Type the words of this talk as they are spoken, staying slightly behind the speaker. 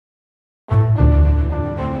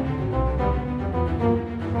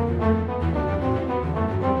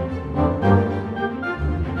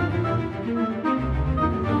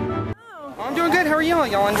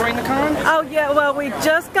y'all enjoying the con? Oh yeah, well we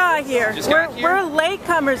just got here. We're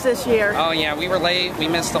latecomers this year. Oh yeah, we were late. We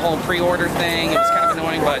missed the whole pre-order thing. It was kind of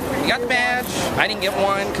annoying, but we got the badge. I didn't get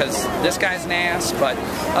one because this guy's an ass, but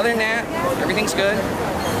other than that, everything's good.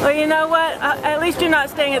 Well, you know what? At least you're not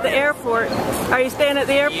staying at the airport. Are you staying at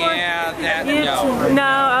the airport? Yeah, that, no.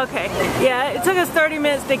 No, okay. Yeah, it took us 30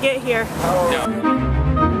 minutes to get here. No.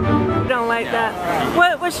 Don't like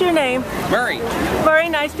that. What's your name? Murray. Murray,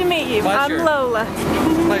 nice to meet you. Pleasure. I'm Lola.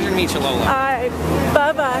 Pleasure to meet you, Lola. Alright,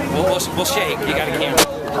 bye-bye. We'll shake. You got a camera.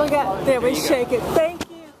 Okay, there we shake it. Thank you.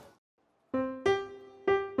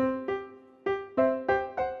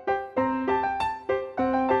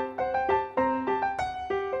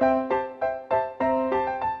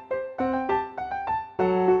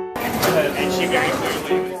 And she very clearly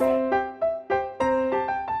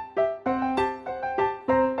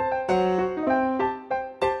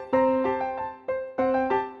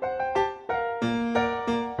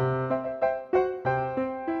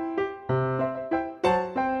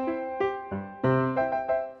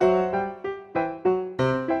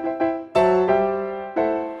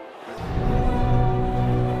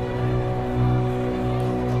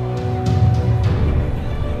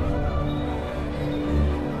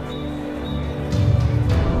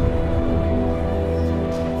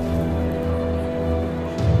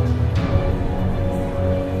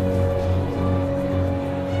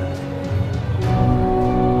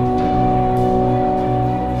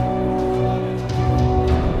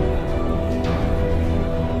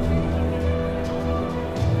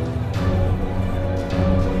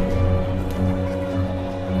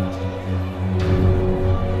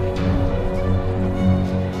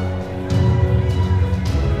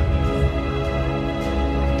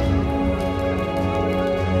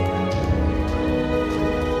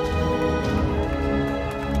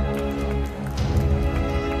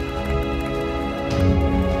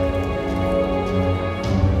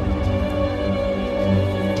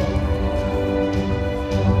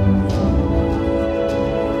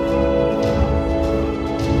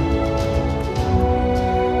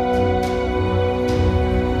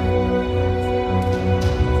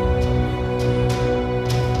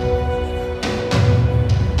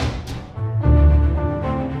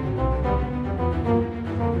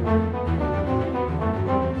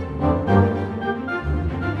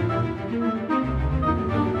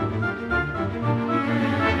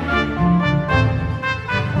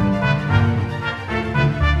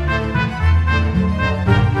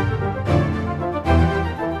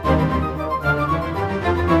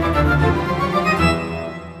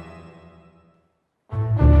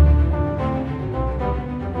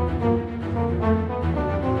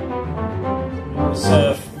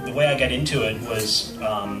the way I got into it was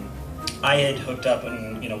I had hooked up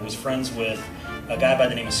and was friends with a guy by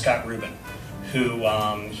the name of Scott Rubin, who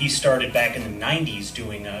he started back in the '90s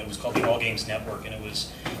doing it was called the All Games Network, and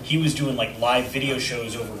he was doing like live video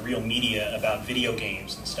shows over Real Media about video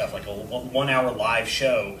games and stuff, like a 1 hour live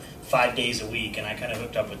show 5 days a week, and I kind of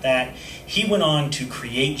hooked up with that. He went on to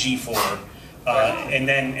create G4. And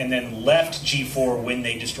then left G4 when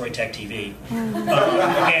they destroyed Tech TV,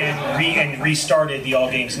 and restarted the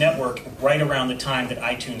All Games Network right around the time that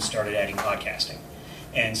iTunes started adding podcasting,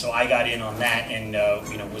 and so I got in on that and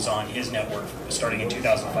was on his network starting in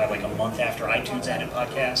 2005, like a month after iTunes added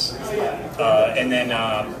podcasts, and then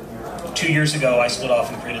 2 years ago I split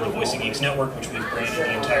off and created the Voice of Geeks Network, which we've branded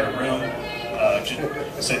the entire room,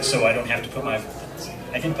 so I don't have to put I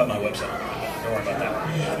didn't put my website on. Don't worry about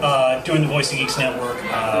that. Doing the Voice of Geeks Network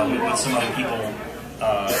with some other people,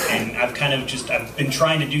 and I've been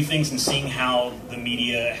trying to do things and seeing how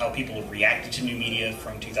people have reacted to new media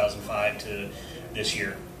from 2005 to this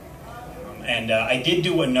year. And I did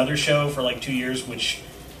do another show for like 2 years, which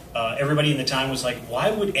everybody in the time was like,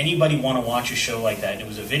 why would anybody want to watch a show like that? And it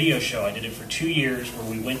was a video show. I did it for 2 years where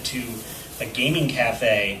we went to a gaming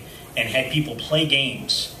cafe and had people play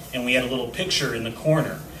games, and we had a little picture in the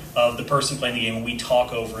corner of the person playing the game, and we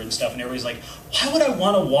talk over it and stuff, and everybody's like, why would I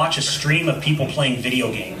want to watch a stream of people playing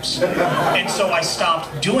video games? And so I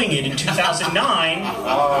stopped doing it in 2009.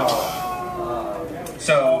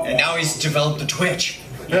 And now he's developed the Twitch.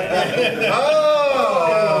 Yeah.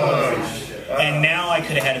 And now I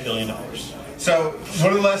could have had $1 billion. So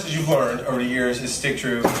one of the lessons you've learned over the years is stick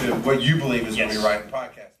true to what you believe is when we write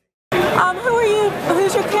podcasting. Who are you?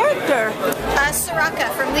 Who's your character? Soraka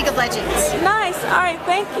from League of Legends. Nice. All right.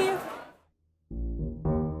 Thank you.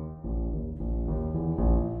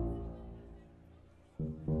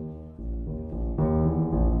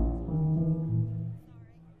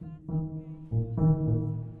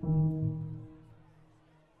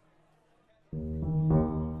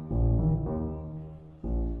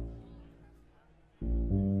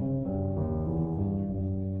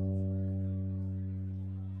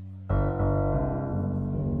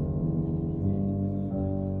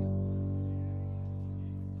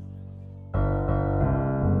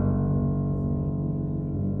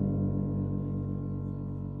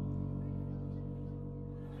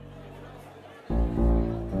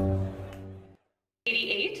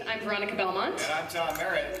 I'm Veronica Belmont. And I'm Tom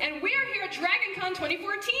Merritt. And we are here at DragonCon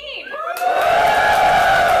 2014.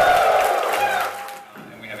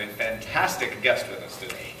 And we have a fantastic guest with us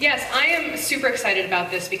today. Yes, I am super excited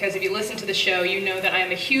about this because if you listen to the show, you know that I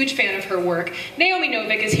am a huge fan of her work. Naomi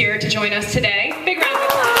Novik is here to join us today. Big round of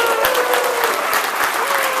applause.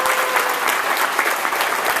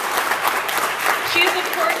 She is, of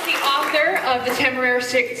course, the author of the Temeraire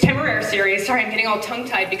series. Sorry, I'm getting all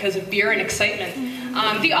tongue-tied because of beer and excitement.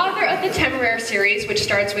 The author of the Temeraire series, which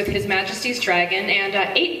starts with His Majesty's Dragon, and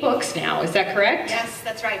 8 books now, is that correct? Yes,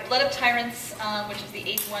 that's right. Blood of Tyrants, which is the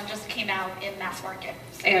 8th one, just came out in mass market.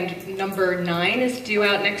 So. And number 9 is due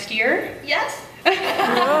out next year? Yes.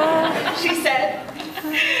 She said.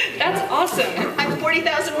 That's awesome. I'm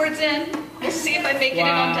 40,000 words in. We'll see if I make it in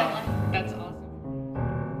on deadline. That's awesome.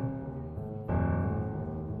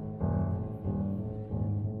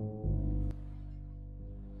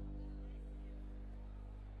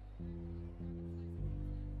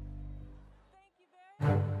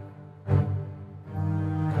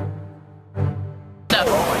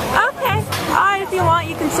 Okay. Alright, if you want,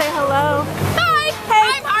 you can say hello. Hi, Hey.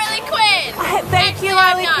 I'm Harley Quinn. Thank Actually, you,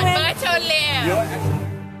 Harley I'm not, Quinn. but I totally am.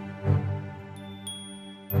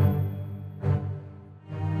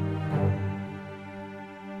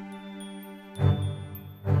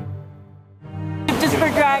 Just for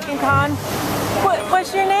DragonCon.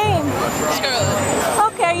 What's your name?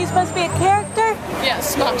 Shirley. Okay, are you supposed to be a character?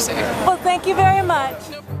 Yes, Moxie. Well, thank you very much.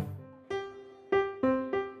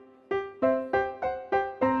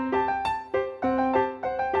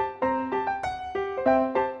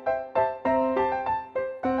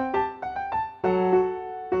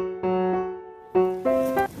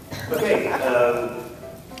 Okay,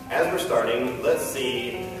 as we're starting, let's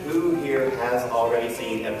see who here has already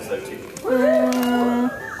seen episode 2.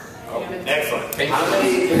 Excellent. How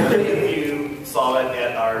many of you saw it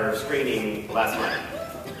at our screening last night?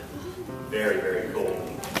 Very, very cool.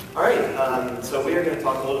 All right, so we are going to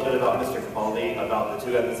talk a little bit about Mr. Capaldi, about the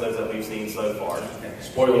 2 episodes that we've seen so far.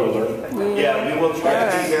 Spoiler alert. Yeah, we will try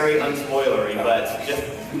to be very unspoilery, but just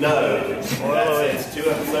know that since 2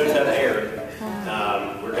 episodes have aired,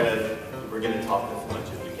 we're gonna talk as much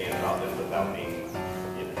as we can about them without being,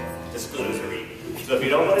 disclosery. So if you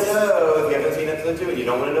don't want to know, if you haven't seen episode 2 and you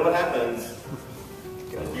don't want to know what happens,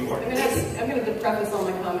 you weren't. I'm going to preface all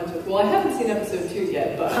my comments with, well, I haven't seen episode 2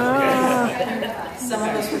 yet, but some of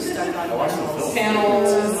us were stuck on panels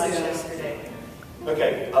yesterday.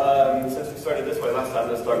 Okay, since we started this way last time,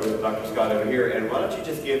 let's start with Dr. Scott over here. And why don't you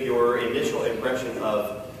just give your initial impression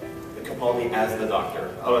of Capaldi as the Doctor?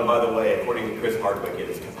 Oh, and by the way, according to Chris Hardwick, it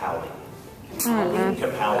is Capaldi.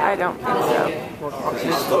 Capaldi. I don't think so. I'm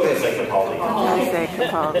still going to say Capaldi. I say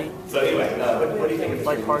Capaldi. So anyway, what do you think of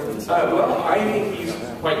Like Hardwick? Well, I think he's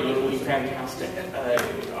quite literally fantastic.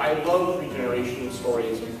 I love regeneration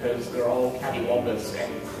stories because they're all cattywampus,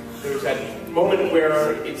 and there's that moment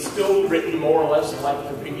where it's still written more or less like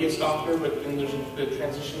the previous Doctor, but then there's the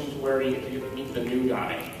transition to where you get to meet the new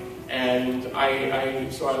guy. And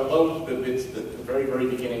so I love the bits at the very, very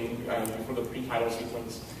beginning for the pre-title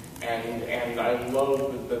sequence. And I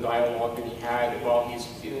love the dialogue that he had while he's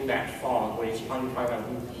in that fog, where he's trying to find out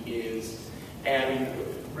who he is. And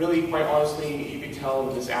really, quite honestly, you could tell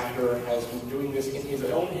that this actor has been doing this in his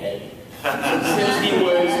own head since he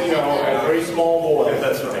was, a very small boy.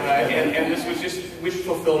 That's right. And this was just wish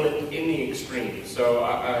fulfillment in the extreme. So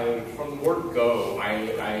from the word go,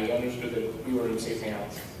 I understood that we were in safe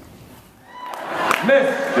hands.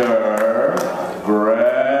 Mr.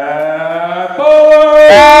 Greg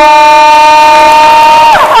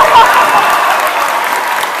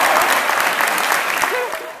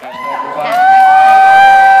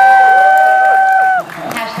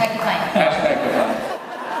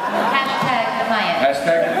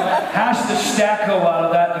Hash the stacko out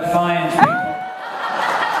of that defiance, people.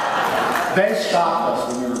 They stopped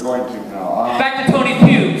us when we were going to now. Back to Tony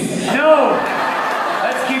Pubes. No!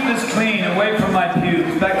 Let's keep this clean, away from my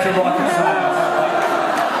pubes. Back to rocket science.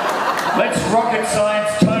 Let's rocket science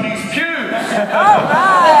Tony's pubes.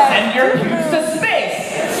 Alright! Send your pubes to space.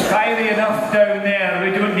 It's highly enough down there.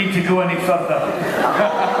 We don't need to go any further.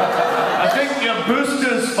 I think your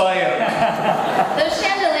booster's fired. Those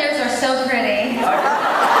chandeliers are so pretty.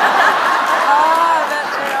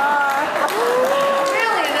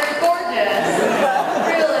 Really, they're gorgeous.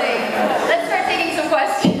 Really. Let's start taking some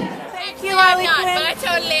questions. Thank you, Harley I'm not, Quinn. but I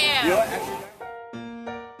totally am.